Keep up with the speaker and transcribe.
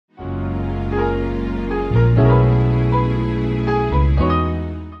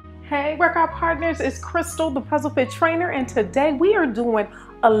partners. It's Crystal, the Puzzle Fit trainer, and today we are doing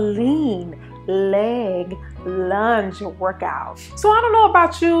a lean leg lunge workout. So I don't know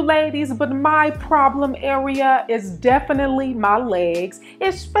about you ladies, but my problem area is definitely my legs,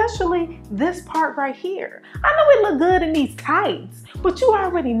 especially this part right here. I know it look good in these tights, but you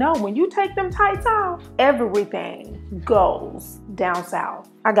already know when you take them tights off, everything goes down south.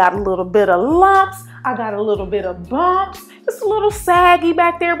 I got a little bit of lumps, I got a little bit of bumps, it's a little saggy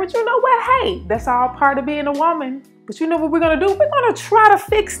back there, but you know what? Hey, that's all part of being a woman. But you know what we're gonna do? We're gonna try to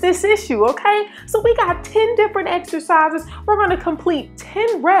fix this issue, okay? So we got 10 different exercises. We're gonna complete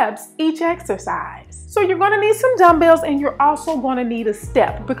 10 reps each exercise. So you're gonna need some dumbbells and you're also gonna need a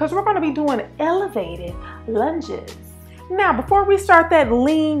step because we're gonna be doing elevated lunges. Now, before we start that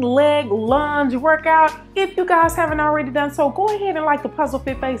lean leg lunge workout, if you guys haven't already done so, go ahead and like the Puzzle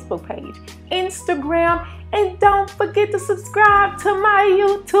Fit Facebook page, Instagram, and don't forget to subscribe to my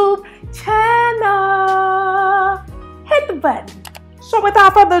YouTube channel. Hit the button. So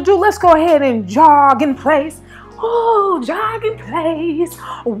without further ado, let's go ahead and jog in place. Oh, jog in place,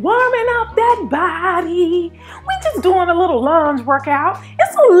 warming up that body. We just doing a little lunge workout.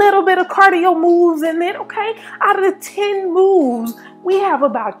 It's a little bit of cardio moves in it, okay? Out of the 10 moves, we have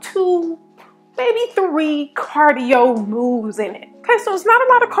about 2, maybe 3 cardio moves in it. Okay, so it's not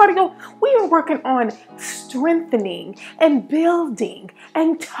a lot of cardio. We are working on strengthening and building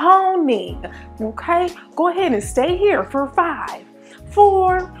and toning, okay? Go ahead and stay here for 5,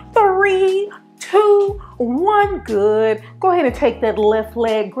 4, 3, 2, 1, good. Go ahead and take that left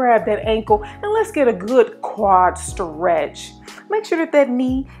leg, grab that ankle, and let's get a good quad stretch. Make sure that that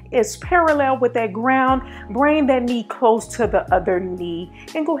knee is parallel with that ground. Bring that knee close to the other knee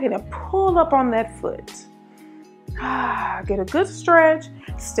and go ahead and pull up on that foot. Get a good stretch.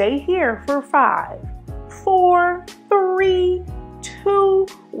 Stay here for 5, 4, 3, 2,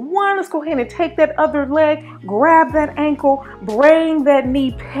 1. Let's go ahead and take that other leg, grab that ankle, bring that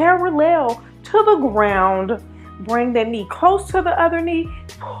knee parallel to the ground, bring that knee close to the other knee,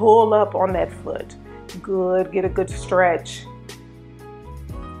 pull up on that foot. Good, get a good stretch.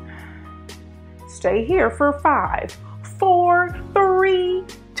 Stay here for 5, 4, 3,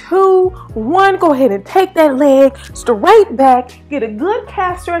 2, 1. Go ahead and take that leg straight back, get a good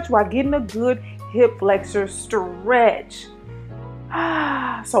calf stretch while getting a good hip flexor stretch.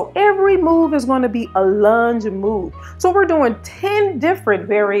 So every move is going to be a lunge move. So we're doing 10 different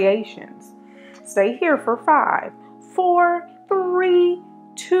variations. Stay here for 5, 4, 3,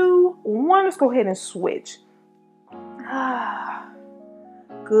 2, 1. Let's go ahead and switch.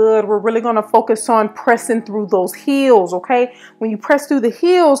 Good. We're really going to focus on pressing through those heels, okay? When you press through the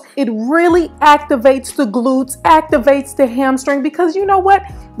heels, it really activates the glutes, activates the hamstring, because you know what?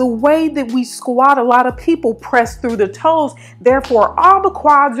 The way that we squat, a lot of people press through the toes. Therefore, all the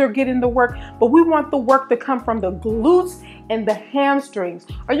quads are getting the work, but we want the work to come from the glutes and the hamstrings.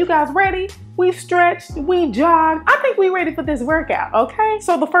 Are you guys ready? We've stretched, we jogged. I think we're ready for this workout, okay?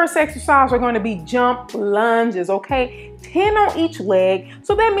 So the first exercise are going to be jump lunges, okay? 10 on each leg.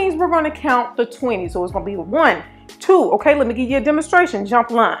 So that means we're going to count to 20. So it's going to be 1, 2. Okay, let me give you a demonstration. Jump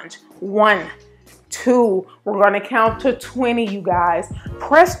lunge. 1, 2. We're going to count to 20, you guys.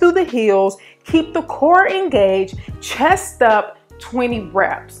 Press through the heels. Keep the core engaged. Chest up. 20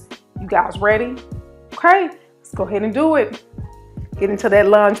 reps. You guys ready? Okay, let's go ahead and do it. Get into that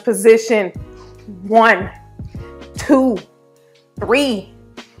lunge position. 1, 2, 3,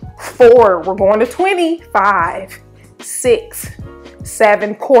 4. We're going to 20. 5, 6,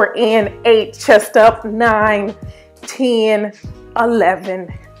 7, core in. 8, chest up. 9, 10,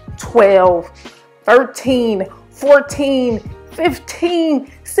 11, 12, 13, 14,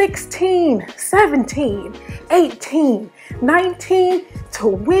 15, 16, 17, 18, 19,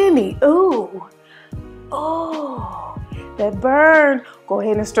 20. Ooh. Oh, that burn. Go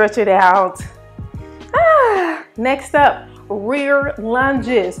ahead and stretch it out. Next up, rear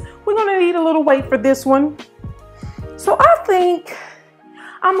lunges. We're gonna need a little weight for this one. So I think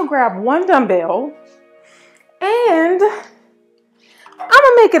I'm gonna grab 1 dumbbell and I'm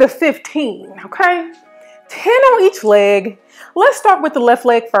gonna make it a 15, okay? 10 on each leg. Let's start with the left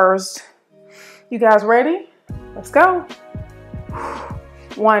leg first. You guys ready? Let's go.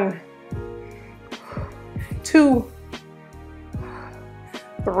 1, 2,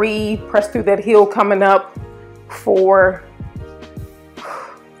 3, press through that heel coming up. 4,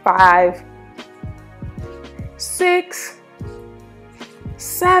 5, 6,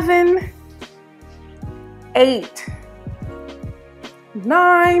 7, 8,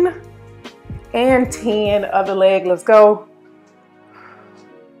 9, and 10. Other leg, let's go.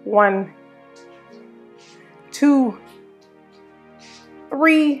 1, 2,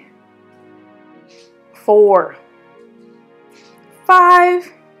 3, 4,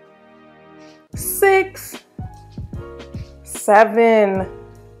 5, 6, 7,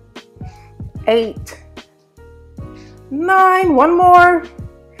 8, 9, one more,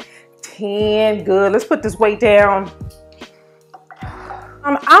 10. Good. Let's put this weight down.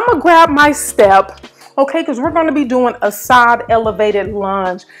 I'm gonna grab my step, okay, because we're going to be doing a side elevated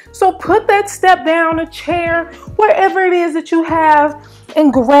lunge. So put that step down, a chair, wherever it is that you have,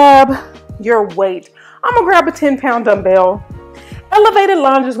 and grab your weight. I'm gonna grab a 10-pound dumbbell. Elevated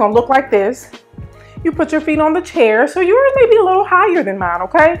lunge is gonna look like this. You put your feet on the chair, so yours may be a little higher than mine,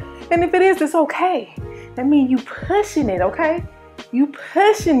 okay? And if it is, it's okay. That means you pushing it, okay? You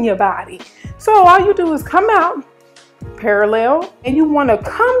pushing your body. So all you do is come out parallel, and you want to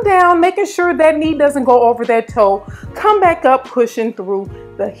come down, making sure that knee doesn't go over that toe. Come back up, pushing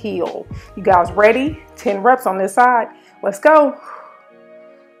through the heel. You guys ready? 10 reps on this side. Let's go.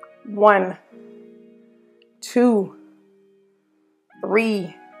 1, 2,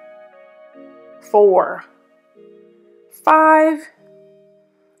 3, 4, 5,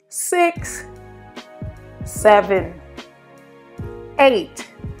 6, 7, 8,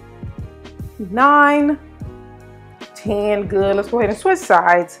 9, 10. Good. Let's go ahead and switch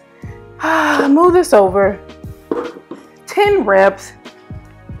sides. Move this over. 10 reps.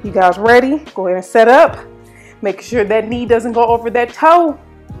 You guys ready? Go ahead and set up. Make sure that knee doesn't go over that toe.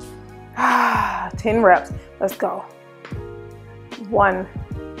 10 reps. Let's go. 1,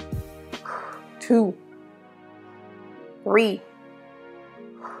 2, 3,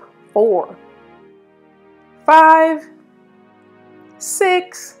 4, 5,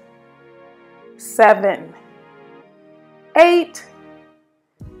 6, 7, 8,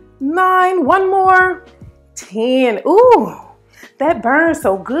 9, one more, 10. Ooh, that burns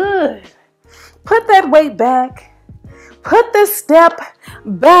so good. Put that weight back. Put the step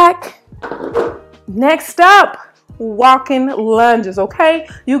back. Next up, walking lunges, okay?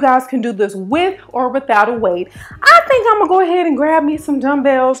 You guys can do this with or without a weight. I think I'm gonna go ahead and grab me some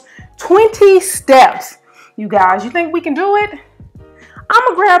dumbbells. 20 steps. You guys, you think we can do it? I'm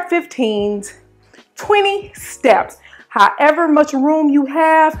gonna grab 15s, 20 steps. However much room you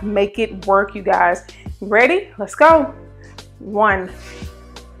have, make it work, you guys. Ready? Let's go. 1,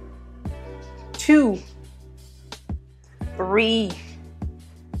 2, 3,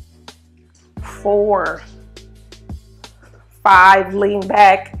 4, 5, lean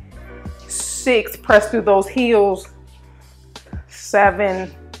back. 6, press through those heels.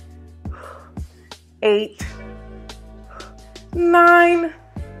 7, 8, 9,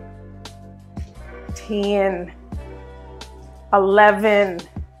 10, 11,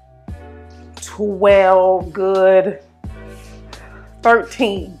 12, good.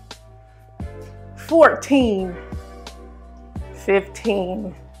 13, 14,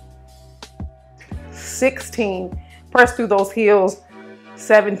 15, 16, press through those heels.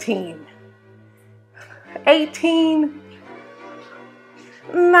 17, 18,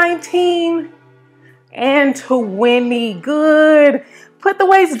 19, and 20, good. Put the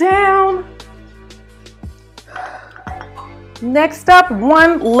weights down. Next up,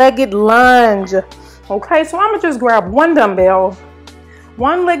 one-legged lunge. Okay, so I'm gonna just grab one dumbbell.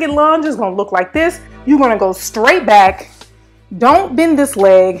 One-legged lunge is gonna look like this. You're gonna go straight back. Don't bend this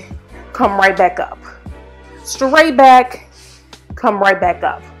leg. Come right back up. Straight back, come right back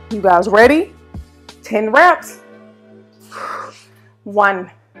up. You guys ready? 10 reps.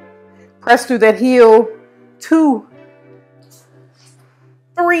 1, press through that heel. 2,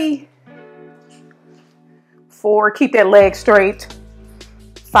 3, 4, keep that leg straight.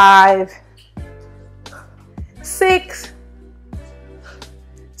 5, 6,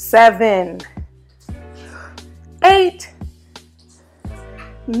 7, 8,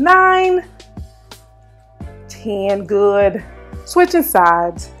 9, 10, good. Switching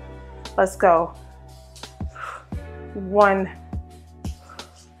sides. Let's go. 1,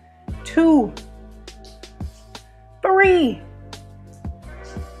 2, 3,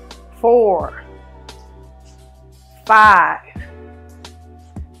 4, 5,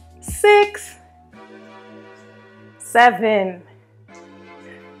 6, 7,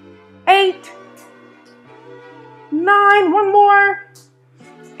 8, 9, one more,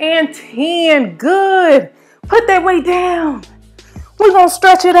 and 10, good. Put that weight down. We're gonna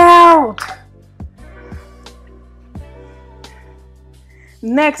stretch it out.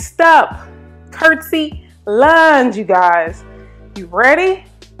 Next up, curtsey lunge, you guys. You ready?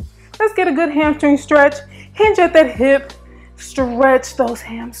 Let's get a good hamstring stretch. Hinge at that hip. Stretch those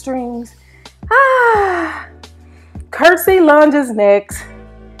hamstrings. Curtsey lunges next.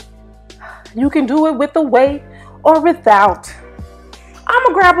 You can do it with the weight or without. I'm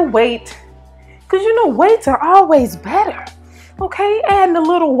gonna grab a weight. because you know weights are always better. Okay, adding a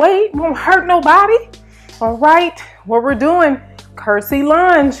little weight won't hurt nobody. All right, what we're doing, curtsey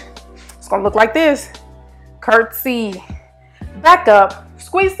lunge. It's gonna look like this. Curtsey, back up,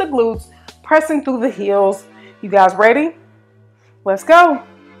 squeeze the glutes, pressing through the heels. You guys ready? Let's go.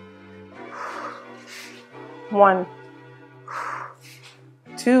 1,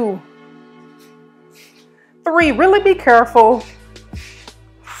 2, 3, really be careful.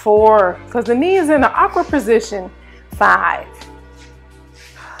 4, because the knee is in an awkward position. 5,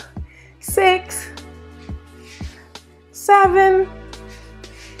 6, 7,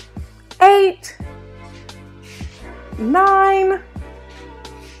 8, 9,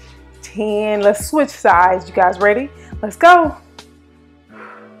 10. Let's switch sides. You guys ready? Let's go.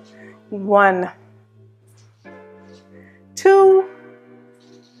 1, 2,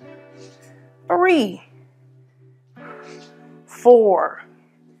 3, 4,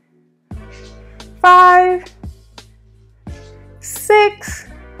 5, 6,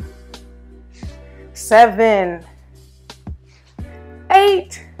 7,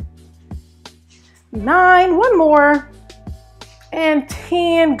 8, 9, one more, and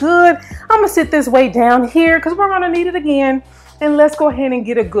 10. Good. I'm gonna sit this way down here because we're gonna need it again. And let's go ahead and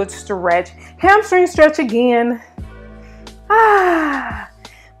get a good stretch. Hamstring stretch again.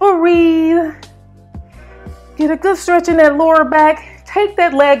 Breathe. Get a good stretch in that lower back. Take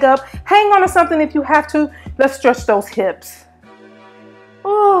that leg up. Hang on to something if you have to. Let's stretch those hips.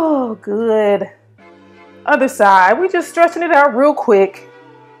 Oh, good. Other side. We're just stretching it out real quick.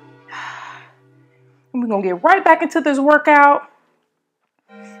 And we're going to get right back into this workout.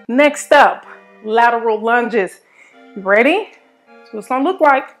 Next up, lateral lunges. You ready? That's what it's going to look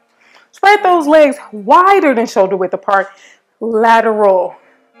like. Spread those legs wider than shoulder width apart. Lateral.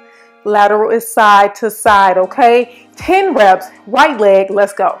 Lateral is side to side, okay? 10 reps, right leg,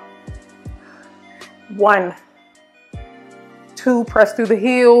 let's go. 1, 2, press through the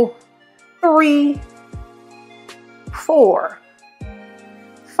heel. 3, 4,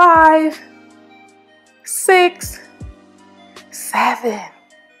 5, 6, 7,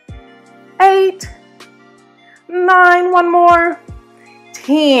 8, 9, one more,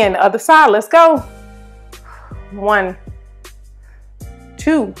 10. Other side, let's go. 1,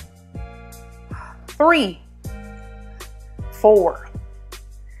 2, 3, 4,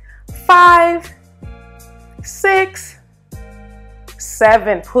 5, 6,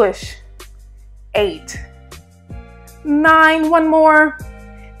 7, push, 8, 9, one more,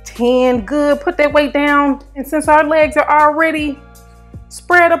 10, good. Put that weight down. And since our legs are already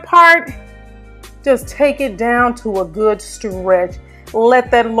spread apart, just take it down to a good stretch.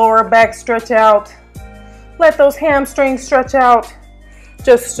 Let that lower back stretch out. Let those hamstrings stretch out.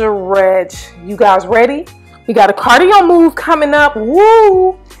 Just stretch. You guys ready? We got a cardio move coming up.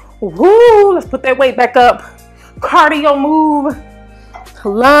 Woo! Woo! Let's put that weight back up. Cardio move.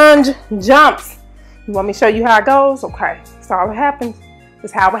 Lunge jumps. You want me to show you how it goes? Okay. That's how it happens.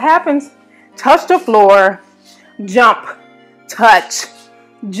 That's how it happens. Touch the floor. Jump. Touch.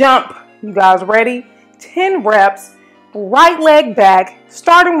 Jump. You guys ready? 10 reps. Right leg back.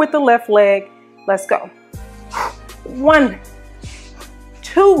 Starting with the left leg. Let's go. 1,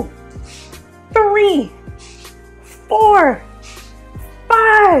 2, 3, 4,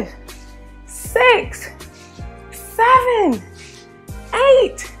 5, 6, 7,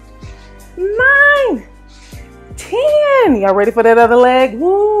 8, 9, 10. Y'all ready for that other leg?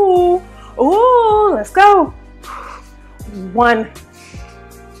 Woo! Ooh, let's go. 1,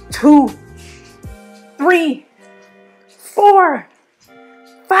 2, 3, 4,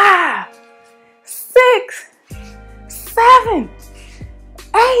 5, 6, 7,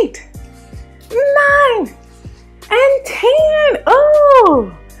 8, 9, and 10.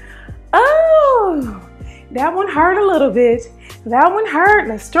 Oh, that one hurt a little bit. That one hurt.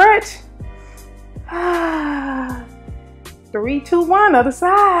 Let's stretch. 3, 2, 1, other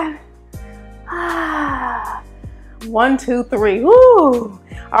side. 1, 2, 3. Ooh.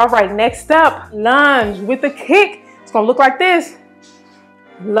 All right, next up, lunge with a kick. It's gonna look like this.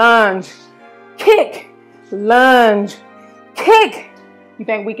 Lunge, kick, lunge, kick. You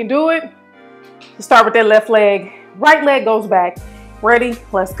think we can do it? Let's start with that left leg. Right leg goes back. Ready?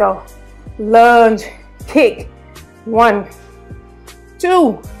 Let's go. Lunge, kick. 1,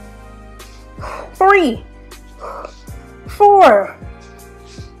 2, 3, 4,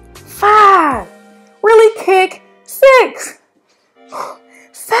 5. Really kick. 6,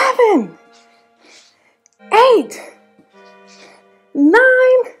 7, 8, 9,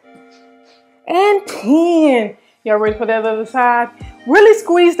 and 10. Y'all ready for that other side? Really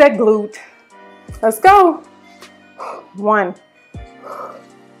squeeze that glute. Let's go. 1,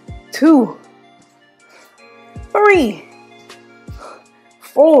 2, 3,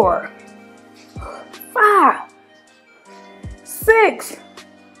 4, 5, 6,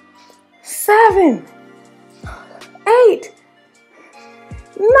 7, 8,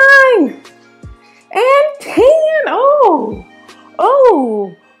 9, and 10.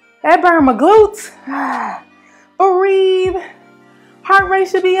 Oh, that burned my glutes. Breathe. Heart rate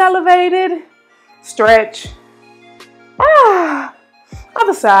should be elevated. Stretch.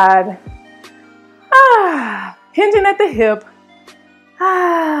 Other side. Hinging at the hip.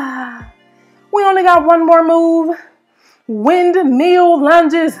 We only got one more move. Windmill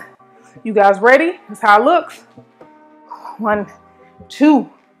lunges. You guys ready? That's how it looks. 1, 2.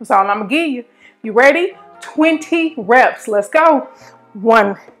 That's all I'm gonna give you. You ready? 20 reps. Let's go.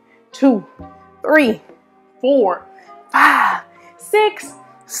 1, 2, 3, 4, 5, 6,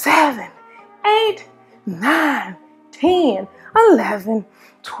 7, 8, 9, 10, 11,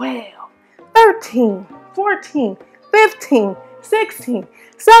 12, 13, 14, 15, 16,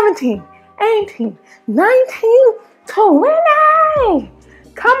 17, 18, 19, 20.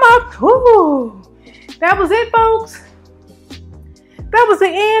 Come up. Ooh. That was it, folks. That was the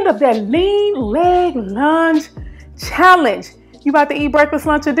end of that lean leg lunge challenge. You about to eat breakfast,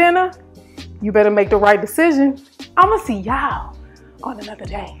 lunch, or dinner? You better make the right decision. I'm gonna see y'all on another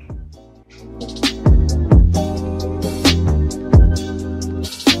day.